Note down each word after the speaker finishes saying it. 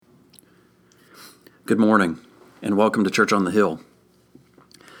Good morning, and welcome to Church on the Hill.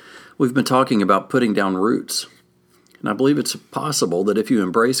 We've been talking about putting down roots, and I believe it's possible that if you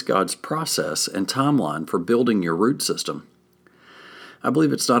embrace God's process and timeline for building your root system, I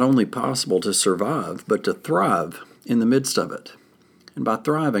believe it's not only possible to survive, but to thrive in the midst of it. And by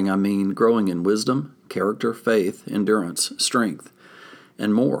thriving, I mean growing in wisdom, character, faith, endurance, strength,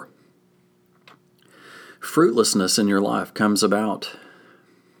 and more. Fruitlessness in your life comes about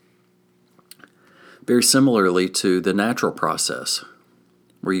very similarly to the natural process,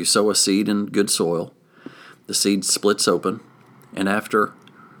 where you sow a seed in good soil, the seed splits open, and after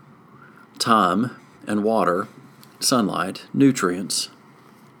time and water, sunlight, nutrients,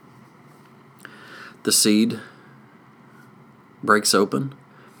 the seed breaks open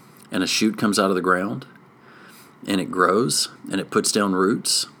and a shoot comes out of the ground, and it grows and it puts down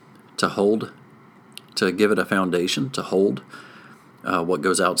roots to give it a foundation, to hold what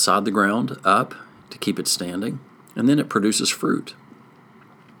goes outside the ground up, to keep it standing, and then it produces fruit.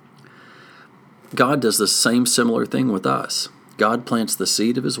 God does the same similar thing with us. God plants the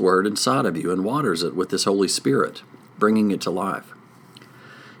seed of His Word inside of you and waters it with His Holy Spirit, bringing it to life.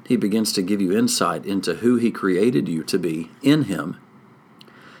 He begins to give you insight into who He created you to be in Him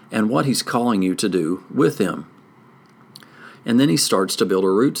and what He's calling you to do with Him. And then He starts to build a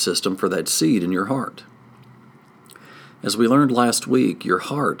root system for that seed in your heart. As we learned last week, your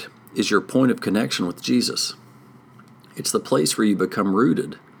heart is your point of connection with Jesus. It's the place where you become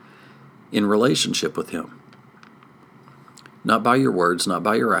rooted in relationship with Him. Not by your words, not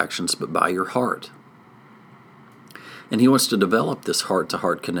by your actions, but by your heart. And He wants to develop this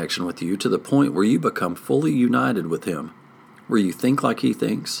heart-to-heart connection with you to the point where you become fully united with Him, where you think like He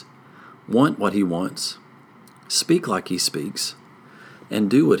thinks, want what He wants, speak like He speaks, and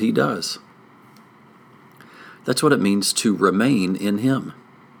do what He does. That's what it means to remain in Him.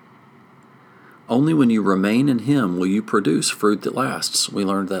 Only when you remain in Him will you produce fruit that lasts. We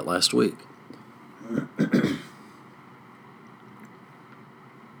learned that last week.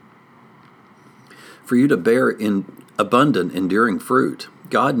 For you to bear in abundant, enduring fruit,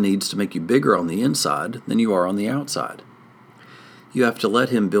 God needs to make you bigger on the inside than you are on the outside. You have to let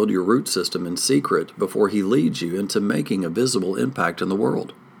Him build your root system in secret before He leads you into making a visible impact in the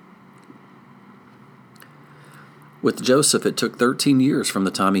world. With Joseph, it took 13 years from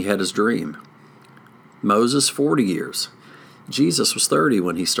the time he had his dream. Moses, 40 years. Jesus was 30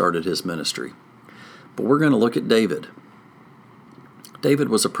 when he started his ministry. But we're going to look at David. David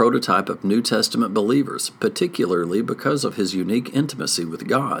was a prototype of New Testament believers, particularly because of his unique intimacy with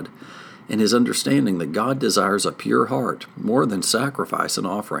God and his understanding that God desires a pure heart more than sacrifice and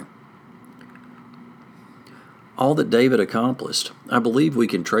offering. All that David accomplished, I believe we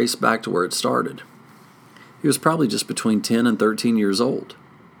can trace back to where it started. He was probably just between 10 and 13 years old.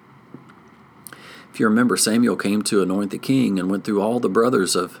 If you remember, Samuel came to anoint the king and went through all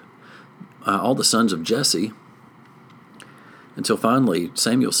the sons of Jesse, until finally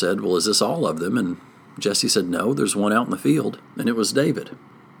Samuel said, "Well, is this all of them?" And Jesse said, "No, there's one out in the field," and it was David.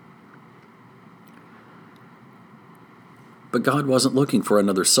 But God wasn't looking for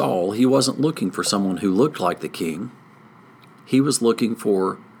another Saul. He wasn't looking for someone who looked like the king. He was looking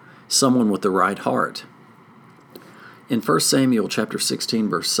for someone with the right heart. In 1 Samuel chapter 16,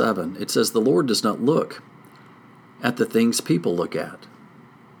 verse 7, it says, "The Lord does not look at the things people look at.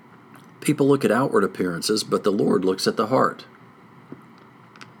 People look at outward appearances, but the Lord looks at the heart."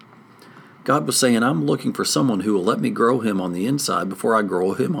 God was saying, I'm looking for someone who will let me grow him on the inside before I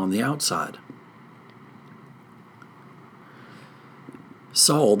grow him on the outside.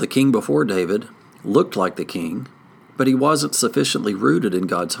 Saul, the king before David, looked like the king, but he wasn't sufficiently rooted in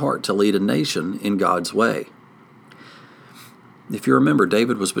God's heart to lead a nation in God's way. If you remember,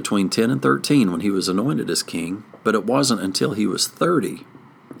 David was between 10 and 13 when he was anointed as king, but it wasn't until he was 30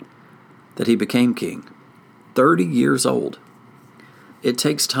 that he became king. 30 years old. It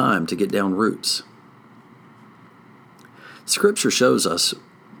takes time to get down roots. Scripture shows us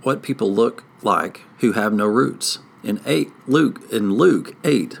what people look like who have no roots. In Luke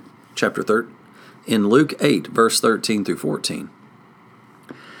 8, verse 13 through 14.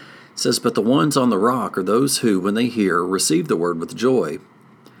 It says, "But the ones on the rock are those who, when they hear, receive the word with joy.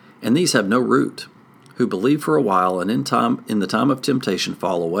 And these have no root, who believe for a while, and in the time of temptation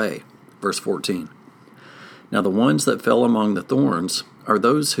fall away." Verse 14. "Now the ones that fell among the thorns are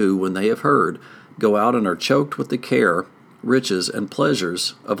those who, when they have heard, go out and are choked with the care, riches, and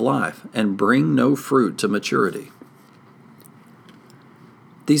pleasures of life, and bring no fruit to maturity."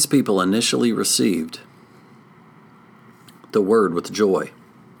 These people initially received the word with joy.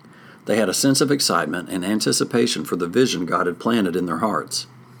 They had a sense of excitement and anticipation for the vision God had planted in their hearts.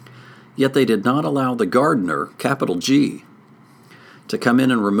 Yet they did not allow the gardener, capital G, to come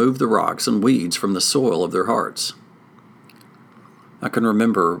in and remove the rocks and weeds from the soil of their hearts. I can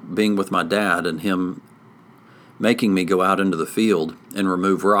remember being with my dad and him making me go out into the field and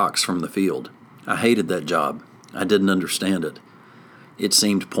remove rocks from the field. I hated that job. I didn't understand it. It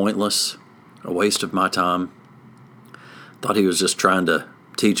seemed pointless, a waste of my time. Thought he was just trying to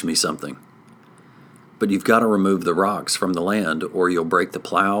teach me something. But you've got to remove the rocks from the land or you'll break the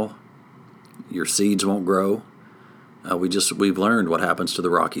plow. Your seeds won't grow. We've learned what happens to the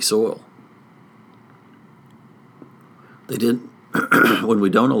rocky soil. When we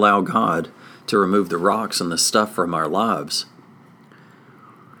don't allow God to remove the rocks and the stuff from our lives,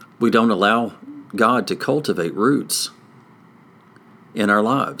 we don't allow God to cultivate roots in our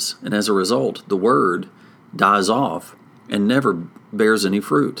lives. And as a result, the word dies off and never bears any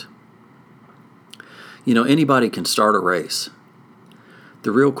fruit. Anybody can start a race.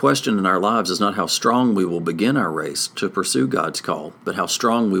 The real question in our lives is not how strong we will begin our race to pursue God's call, but how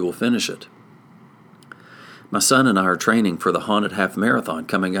strong we will finish it. My son and I are training for the Haunted Half Marathon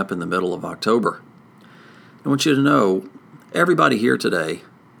coming up in the middle of October. I want you to know, everybody here today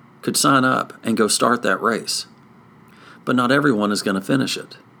could sign up and go start that race, but not everyone is going to finish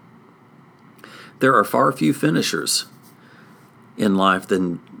it. There are far few finishers in life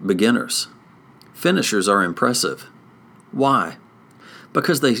than beginners. Finishers are impressive. Why?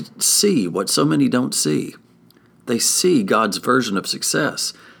 Because they see what so many don't see. They see God's version of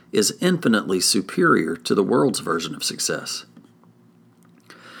success is infinitely superior to the world's version of success.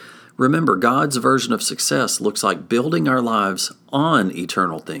 Remember, God's version of success looks like building our lives on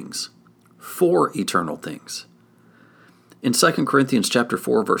eternal things, for eternal things. In 2 Corinthians chapter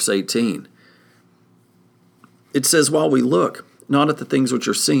 4, verse 18, it says, "While we look not at the things which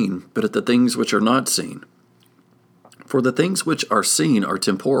are seen, but at the things which are not seen. For the things which are seen are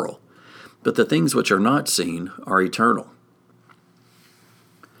temporal, but the things which are not seen are eternal."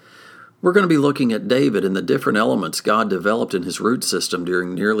 We're going to be looking at David and the different elements God developed in his root system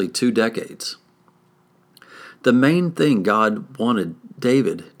during nearly 2 decades. The main thing God wanted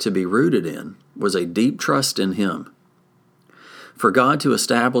David to be rooted in was a deep trust in him. For God to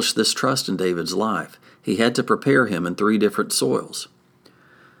establish this trust in David's life, he had to prepare him in 3 different soils.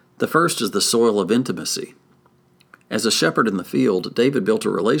 The first is the soil of intimacy. As a shepherd in the field, David built a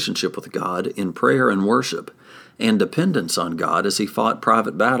relationship with God in prayer and worship, and dependence on God as he fought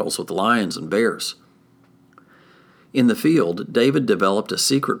private battles with lions and bears. In the field, David developed a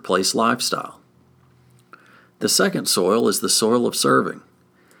secret place lifestyle. The second soil is the soil of serving.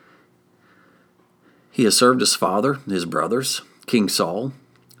 He has served his father, his brothers, King Saul,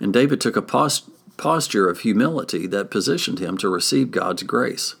 and David took a posture of humility that positioned him to receive God's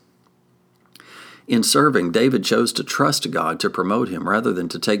grace. In serving, David chose to trust God to promote him rather than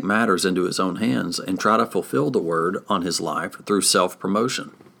to take matters into his own hands and try to fulfill the word on his life through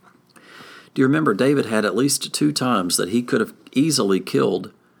self-promotion. Do you remember David had at least 2 times that he could have easily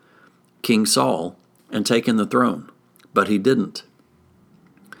killed King Saul and taken the throne, but he didn't.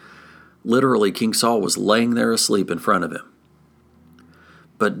 Literally, King Saul was laying there asleep in front of him.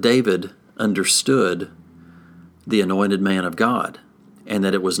 But David understood the anointed man of God and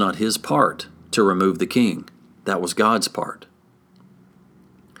that it was not his part to remove the king. That was God's part.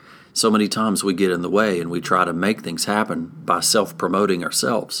 So many times we get in the way and we try to make things happen by self-promoting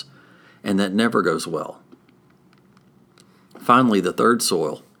ourselves, and that never goes well. Finally, the third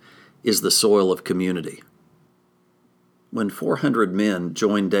soil is the soil of community. When 400 men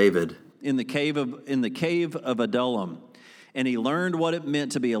joined David in the cave of Adullam, and he learned what it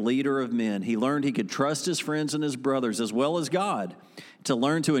meant to be a leader of men. He learned he could trust his friends and his brothers as well as God. To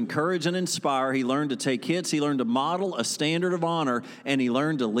learn to encourage and inspire, he learned to take hits, he learned to model a standard of honor, and he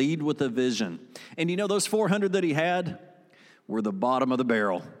learned to lead with a vision. And those 400 that he had were the bottom of the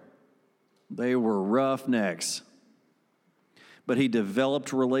barrel. They were roughnecks. But he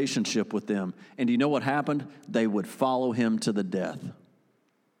developed a relationship with them. And do you know what happened? They would follow him to the death.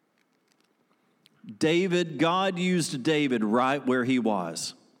 God used David right where he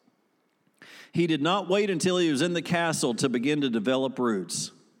was. He did not wait until he was in the castle to begin to develop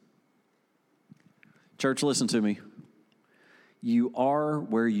roots. Church, listen to me. You are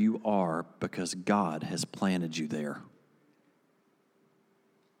where you are because God has planted you there.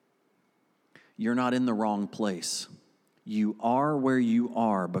 You're not in the wrong place. You are where you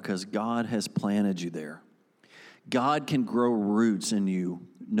are because God has planted you there. God can grow roots in you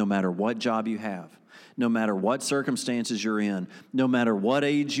no matter what job you have, no matter what circumstances you're in, no matter what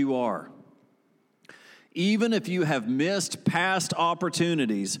age you are. Even if you have missed past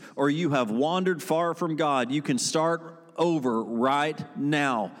opportunities or you have wandered far from God, you can start over right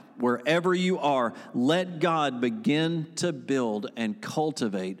now, wherever you are. Let God begin to build and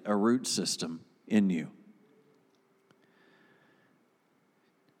cultivate a root system in you.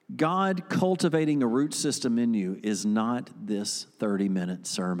 God cultivating a root system in you is not this 30-minute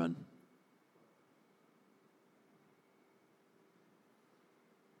sermon.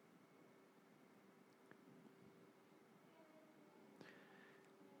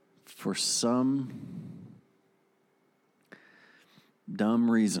 For some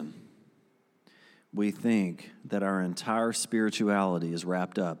dumb reason, we think that our entire spirituality is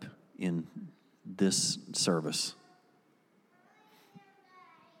wrapped up in this service.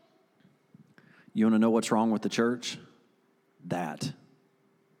 You want to know what's wrong with the church? That.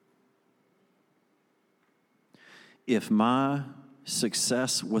 If my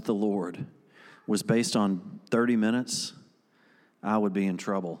success with the Lord was based on 30 minutes, I would be in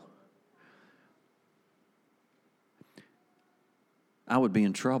trouble. I would be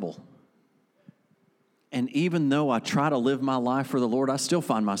in trouble. And even though I try to live my life for the Lord, I still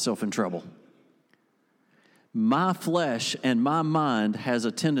find myself in trouble. My flesh and my mind has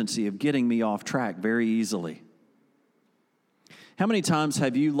a tendency of getting me off track very easily. How many times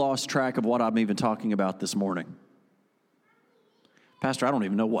have you lost track of what I'm even talking about this morning? Pastor, I don't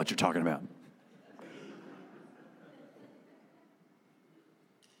even know what you're talking about.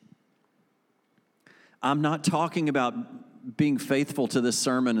 I'm not talking about being faithful to this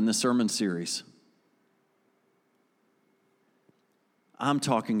sermon and this sermon series. I'm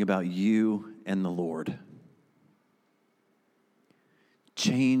talking about you and the Lord.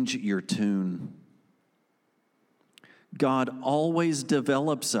 Change your tune. God always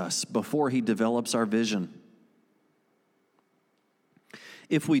develops us before He develops our vision.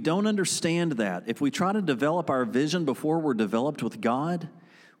 If we don't understand that, if we try to develop our vision before we're developed with God,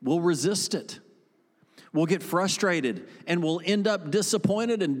 we'll resist it. We'll get frustrated and we'll end up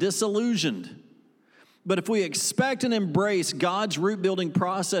disappointed and disillusioned. But if we expect and embrace God's root building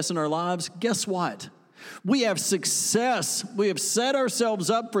process in our lives, guess what? We have success. We have set ourselves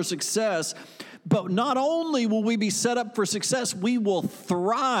up for success. But not only will we be set up for success, we will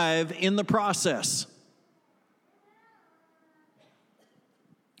thrive in the process.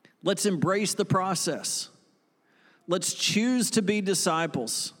 Let's embrace the process. Let's choose to be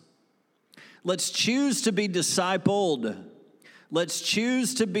disciples. Let's choose to be discipled. Let's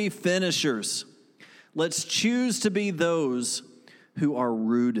choose to be finishers. Let's choose to be those who are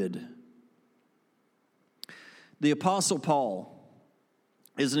rooted. The Apostle Paul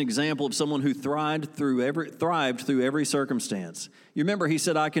is an example of someone who thrived through every circumstance. You remember he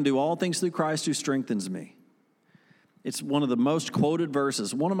said, I can do all things through Christ who strengthens me. It's one of the most quoted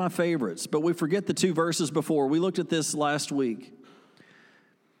verses, one of my favorites, but we forget the two verses before. We looked at this last week.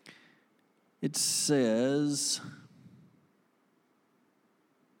 It says,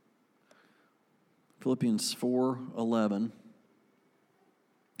 Philippians 4:11,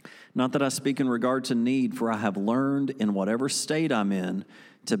 not that I speak in regard to need, for I have learned in whatever state I'm in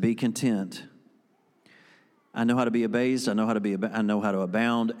to be content. I know how to be abased, I know how to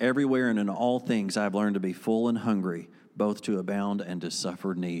abound. Everywhere and in all things I have learned to be full and hungry, both to abound and to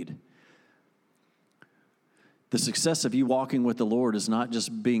suffer need. The success of you walking with the Lord is not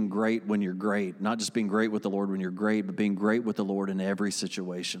just being great when you're great, not just being great with the Lord when you're great, but being great with the Lord in every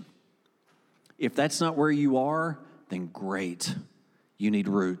situation. If that's not where you are, then great. You need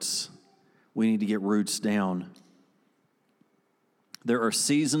roots. We need to get roots down. There are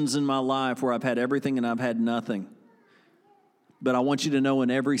seasons in my life where I've had everything and I've had nothing. But I want you to know in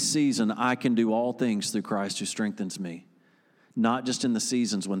every season, I can do all things through Christ who strengthens me. Not just in the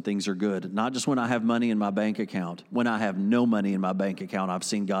seasons when things are good. Not just when I have money in my bank account. When I have no money in my bank account, I've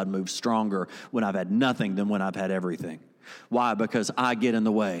seen God move stronger when I've had nothing than when I've had everything. Why? Because I get in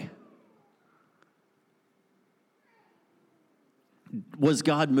the way. Was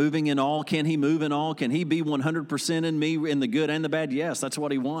God moving in all? Can He move in all? Can He be 100% in me in the good and the bad? Yes, that's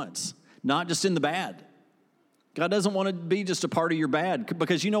what He wants. Not just in the bad. God doesn't want to be just a part of your bad,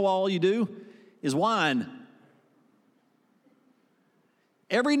 because you know all you do is whine.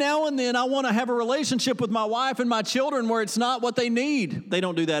 Every now and then I want to have a relationship with my wife and my children where it's not what they need. They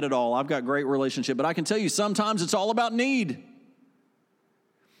don't do that at all. I've got great relationship, but I can tell you sometimes it's all about need.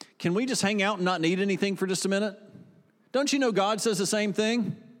 Can we just hang out and not need anything for just a minute? Don't you know God says the same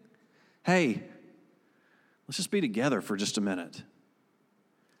thing? Hey, let's just be together for just a minute.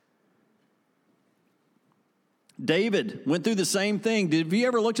 David went through the same thing. Have you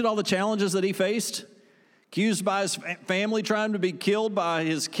ever looked at all the challenges that he faced? Accused by his family, trying to be killed by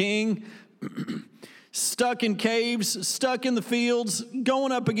his king, stuck in caves, stuck in the fields,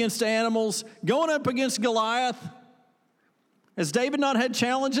 going up against animals, going up against Goliath. Has David not had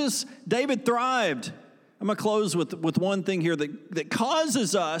challenges? David thrived. I'm going to close with one thing here that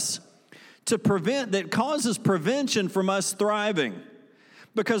causes us to prevent, that causes prevention from us thriving.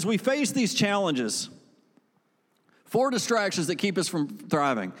 Because we face these challenges. 4 distractions that keep us from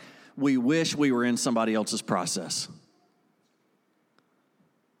thriving. We wish we were in somebody else's process.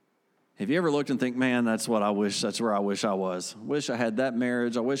 Have you ever looked and think, man, that's where I wish I was. Wish I had that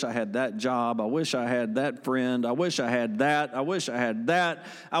marriage. I wish I had that job. I wish I had that friend. I wish I had that. I wish I had that.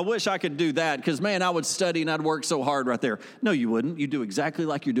 I wish I could do that because, man, I would study and I'd work so hard right there. No, you wouldn't. You'd do exactly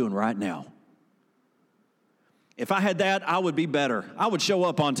like you're doing right now. If I had that, I would be better. I would show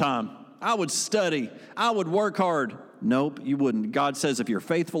up on time. I would study. I would work hard. Nope, you wouldn't. God says if you're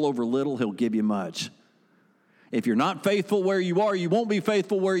faithful over little, he'll give you much. If you're not faithful where you are, you won't be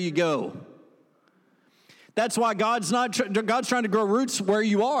faithful where you go. That's why God's trying to grow roots where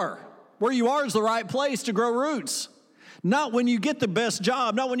you are. Where you are is the right place to grow roots. Not when you get the best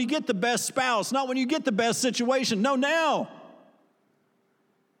job, not when you get the best spouse, not when you get the best situation. No, now.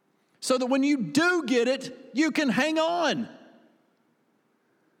 So that when you do get it, you can hang on.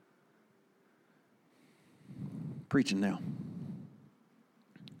 Preaching now.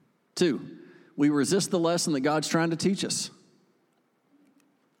 2, we resist the lesson that God's trying to teach us.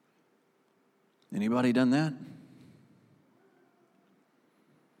 Anybody done that?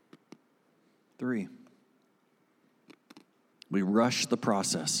 3, we rush the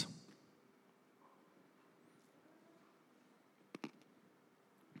process.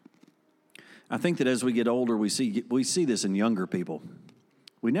 I think that as we get older, we see this in younger people.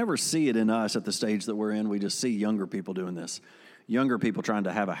 We never see it in us at the stage that we're in. We just see younger people doing this. Younger people trying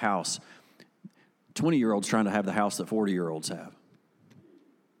to have a house. 20-year-olds trying to have the house that 40-year-olds have.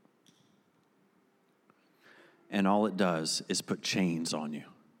 And all it does is put chains on you.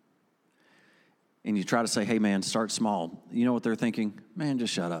 And you try to say, hey, man, start small. You know what they're thinking? Man,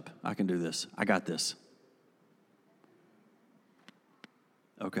 just shut up. I can do this. I got this.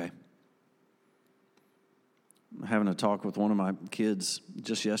 Okay. I'm having a talk with one of my kids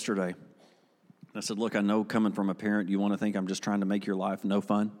just yesterday. I said, look, I know coming from a parent, you want to think I'm just trying to make your life no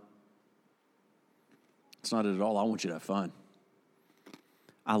fun. It's not it at all. I want you to have fun.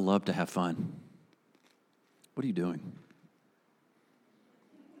 I love to have fun. What are you doing?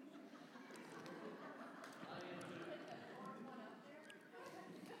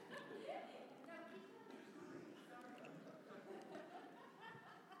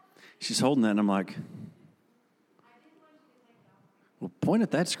 She's holding that, and I'm like, well, point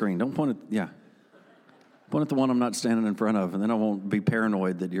at that screen. Don't point at, point at the one I'm not standing in front of, and then I won't be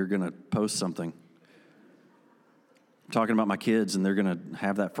paranoid that you're going to post something. I'm talking about my kids, and they're going to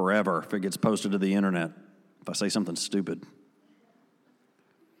have that forever if it gets posted to the internet, if I say something stupid.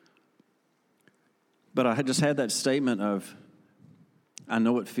 But I had just had that statement of, I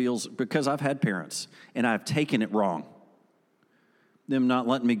know it feels, because I've had parents, and I've taken it wrong. Them not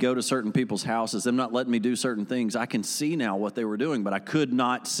letting me go to certain people's houses, them not letting me do certain things. I can see now what they were doing, but I could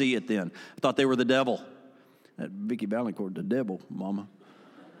not see it then. I thought they were the devil. That Vicky Valancourt, the devil, mama.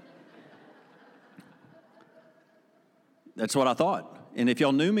 That's what I thought. And if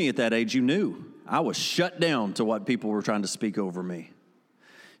y'all knew me at that age, you knew. I was shut down to what people were trying to speak over me.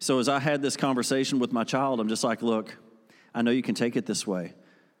 So as I had this conversation with my child, I'm just like, look, I know you can take it this way,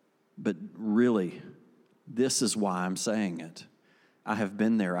 but really, this is why I'm saying it. I have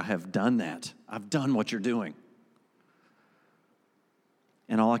been there. I have done that. I've done what you're doing.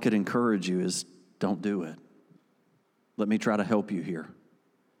 And all I could encourage you is don't do it. Let me try to help you here.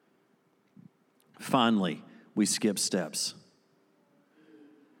 Finally, we skip steps.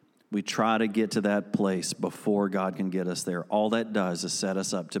 We try to get to that place before God can get us there. All that does is set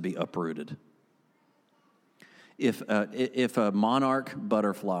us up to be uprooted. If a monarch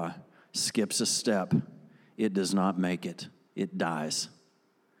butterfly skips a step, it does not make it. It dies.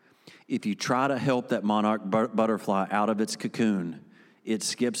 If you try to help that monarch butterfly out of its cocoon, it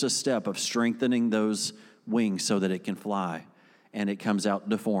skips a step of strengthening those wings so that it can fly, and it comes out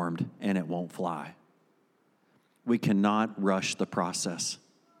deformed, and it won't fly. We cannot rush the process.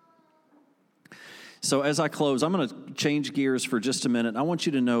 So as I close, I'm going to change gears for just a minute. I want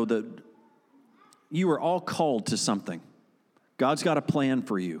you to know that you are all called to something. God's got a plan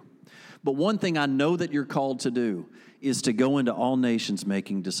for you. But one thing I know that you're called to do is to go into all nations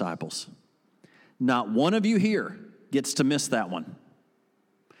making disciples. Not one of you here gets to miss that one.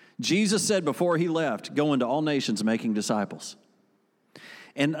 Jesus said before he left, go into all nations making disciples.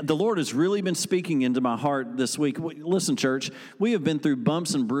 And the Lord has really been speaking into my heart this week. Listen, church, we have been through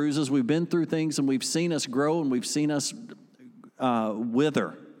bumps and bruises. We've been through things, and we've seen us grow, and we've seen us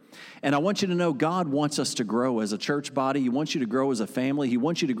wither. And I want you to know God wants us to grow as a church body. He wants you to grow as a family. He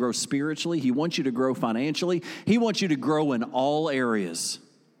wants you to grow spiritually. He wants you to grow financially. He wants you to grow in all areas.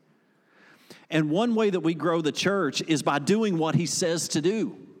 And one way that we grow the church is by doing what he says to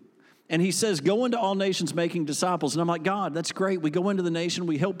do. And he says, go into all nations making disciples. And I'm like, God, that's great. We go into the nation.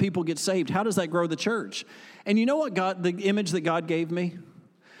 We help people get saved. How does that grow the church? And you know what the image that God gave me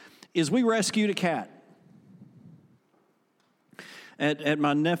is we rescued a cat at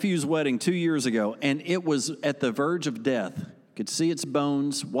my nephew's wedding 2 years ago. And it was at the verge of death. Could see its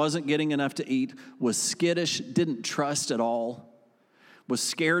bones, wasn't getting enough to eat, was skittish, didn't trust at all, was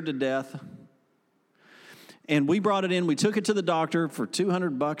scared to death. And we brought it in. We took it to the doctor for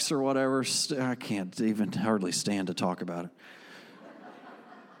 $200 or whatever. I can't even hardly stand to talk about it.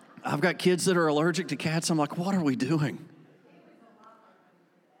 I've got kids that are allergic to cats. I'm like, what are we doing?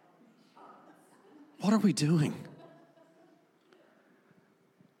 What are we doing?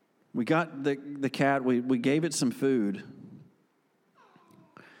 We got the cat. We gave it some food,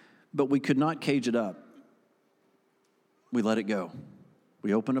 but we could not cage it up. We let it go.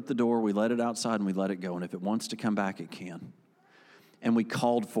 We opened up the door, we let it outside, and we let it go. And if it wants to come back, it can. And we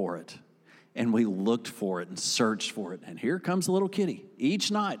called for it, and we looked for it and searched for it. And here comes the little kitty. Each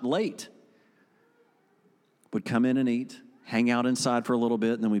night, late, would come in and eat, hang out inside for a little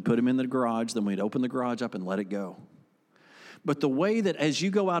bit, and then we'd put him in the garage. Then we'd open the garage up and let it go. But the way that as you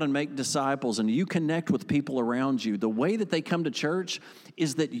go out and make disciples and you connect with people around you, the way that they come to church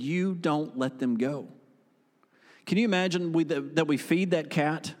is that you don't let them go. Can you imagine that we feed that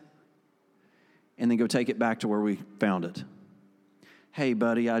cat and then go take it back to where we found it? Hey,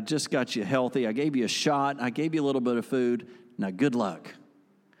 buddy, I just got you healthy. I gave you a shot. I gave you a little bit of food. Now, good luck.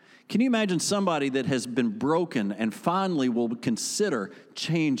 Can you imagine somebody that has been broken and finally will consider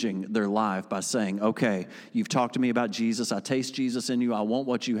changing their life by saying, okay, you've talked to me about Jesus. I taste Jesus in you. I want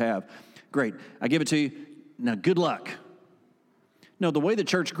what you have. Great. I give it to you. Now, good luck. No, the way the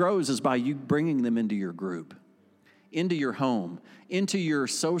church grows is by you bringing them into your group, into your home, into your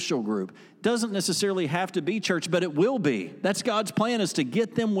social group. Doesn't necessarily have to be church, but it will be. That's God's plan, is to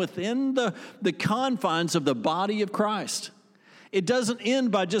get them within the confines of the body of Christ. It doesn't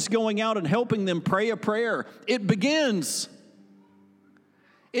end by just going out and helping them pray a prayer. It begins.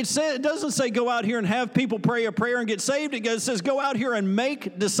 It doesn't say go out here and have people pray a prayer and get saved. It says go out here and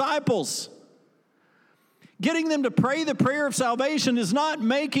make disciples. Getting them to pray the prayer of salvation is not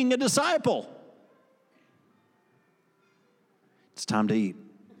making a disciple. It's time to eat.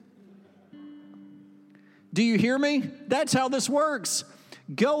 Do you hear me? That's how this works.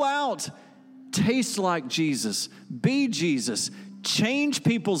 Go out, taste like Jesus, be Jesus, change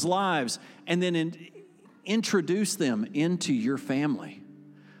people's lives, and then introduce them into your family.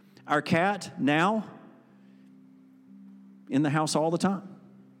 Our cat now in the house all the time.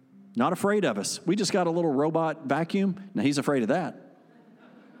 Not afraid of us. We just got a little robot vacuum. Now he's afraid of that.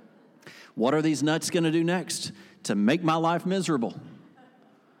 What are these nuts going to do next? To make my life miserable.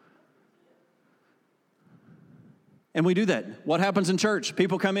 And we do that. What happens in church?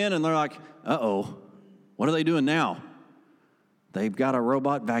 People come in and they're like, uh-oh, what are they doing now? They've got a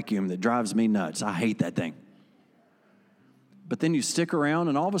robot vacuum that drives me nuts. I hate that thing. But then you stick around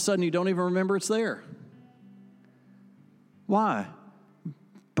and all of a sudden you don't even remember it's there. Why?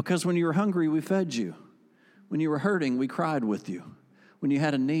 Because when you were hungry, we fed you. When you were hurting, we cried with you. When you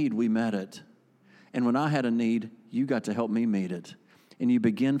had a need, we met it. And when I had a need, you got to help me meet it. And you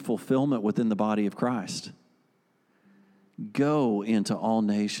begin fulfillment within the body of Christ. Go into all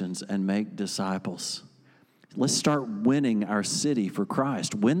nations and make disciples. Let's start winning our city for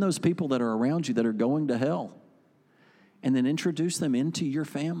Christ. Win those people that are around you that are going to hell. And then introduce them into your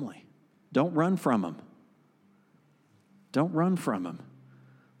family. Don't run from them. Don't run from them.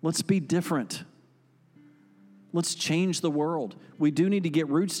 Let's be different. Let's change the world. We do need to get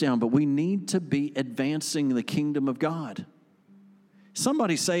roots down, but we need to be advancing the kingdom of God.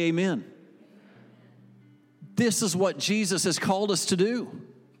 Somebody say amen. This is what Jesus has called us to do.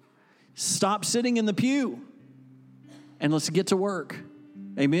 Stop sitting in the pew and let's get to work.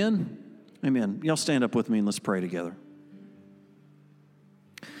 Amen? Amen. Y'all stand up with me and let's pray together.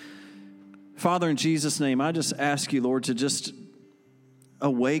 Father, in Jesus' name, I just ask you, Lord, to just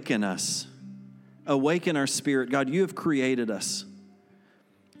awaken us. Awaken our spirit. God, you have created us.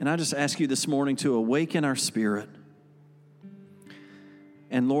 And I just ask you this morning to awaken our spirit.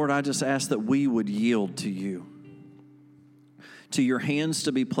 And Lord, I just ask that we would yield to you, to your hands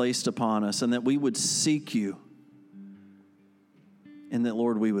to be placed upon us, and that we would seek you, and that,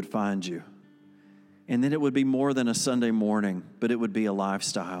 Lord, we would find you. And that it would be more than a Sunday morning, but it would be a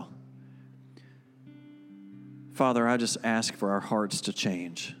lifestyle. Father, I just ask for our hearts to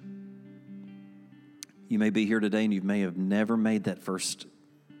change. You may be here today and you may have never made that first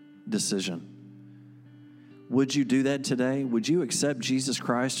decision. Would you do that today? Would you accept Jesus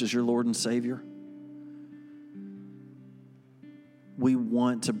Christ as your Lord and Savior? We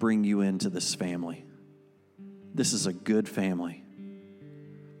want to bring you into this family. This is a good family.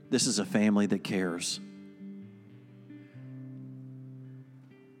 This is a family that cares.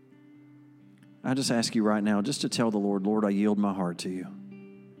 I just ask you right now just to tell the Lord, Lord, I yield my heart to you.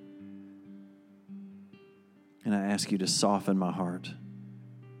 And I ask you to soften my heart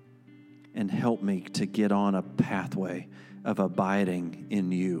and help me to get on a pathway of abiding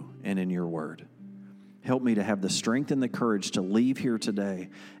in you and in your word. Help me to have the strength and the courage to leave here today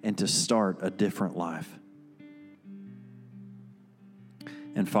and to start a different life.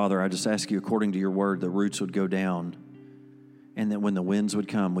 And Father, I just ask you, according to your word, the roots would go down, and that when the winds would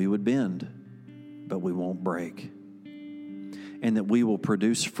come, we would bend, but we won't break. And that we will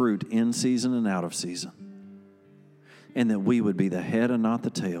produce fruit in season and out of season. And that we would be the head and not the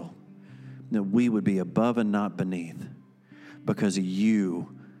tail. That we would be above and not beneath, because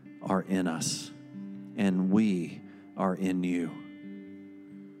you are in us and we are in you.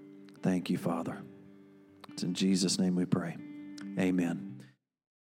 Thank you, Father. It's in Jesus' name we pray. Amen.